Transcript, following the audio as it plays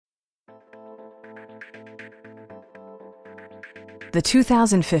the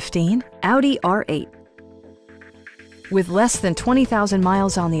 2015 Audi R8. With less than 20,000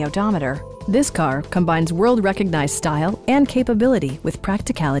 miles on the odometer, this car combines world-recognized style and capability with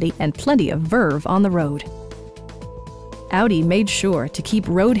practicality and plenty of verve on the road. Audi made sure to keep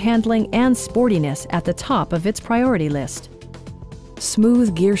road handling and sportiness at the top of its priority list.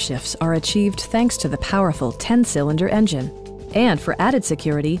 Smooth gear shifts are achieved thanks to the powerful 10-cylinder engine. And for added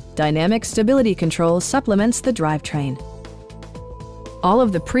security, dynamic stability control supplements the drivetrain. All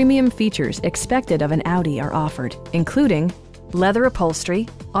of the premium features expected of an Audi are offered, including leather upholstery,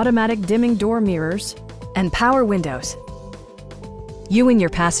 automatic dimming door mirrors, and power windows. You and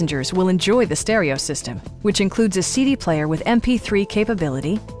your passengers will enjoy the stereo system, which includes a CD player with MP3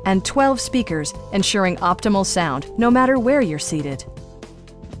 capability and 12 speakers, ensuring optimal sound no matter where you're seated.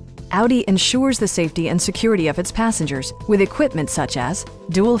 Audi ensures the safety and security of its passengers with equipment such as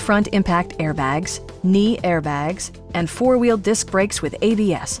dual front impact airbags, knee airbags, and four-wheel disc brakes with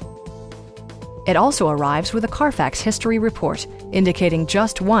ABS. It also arrives with a Carfax history report, indicating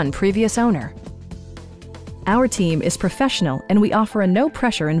just one previous owner. Our team is professional and we offer a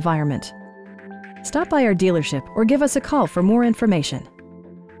no-pressure environment. Stop by our dealership or give us a call for more information.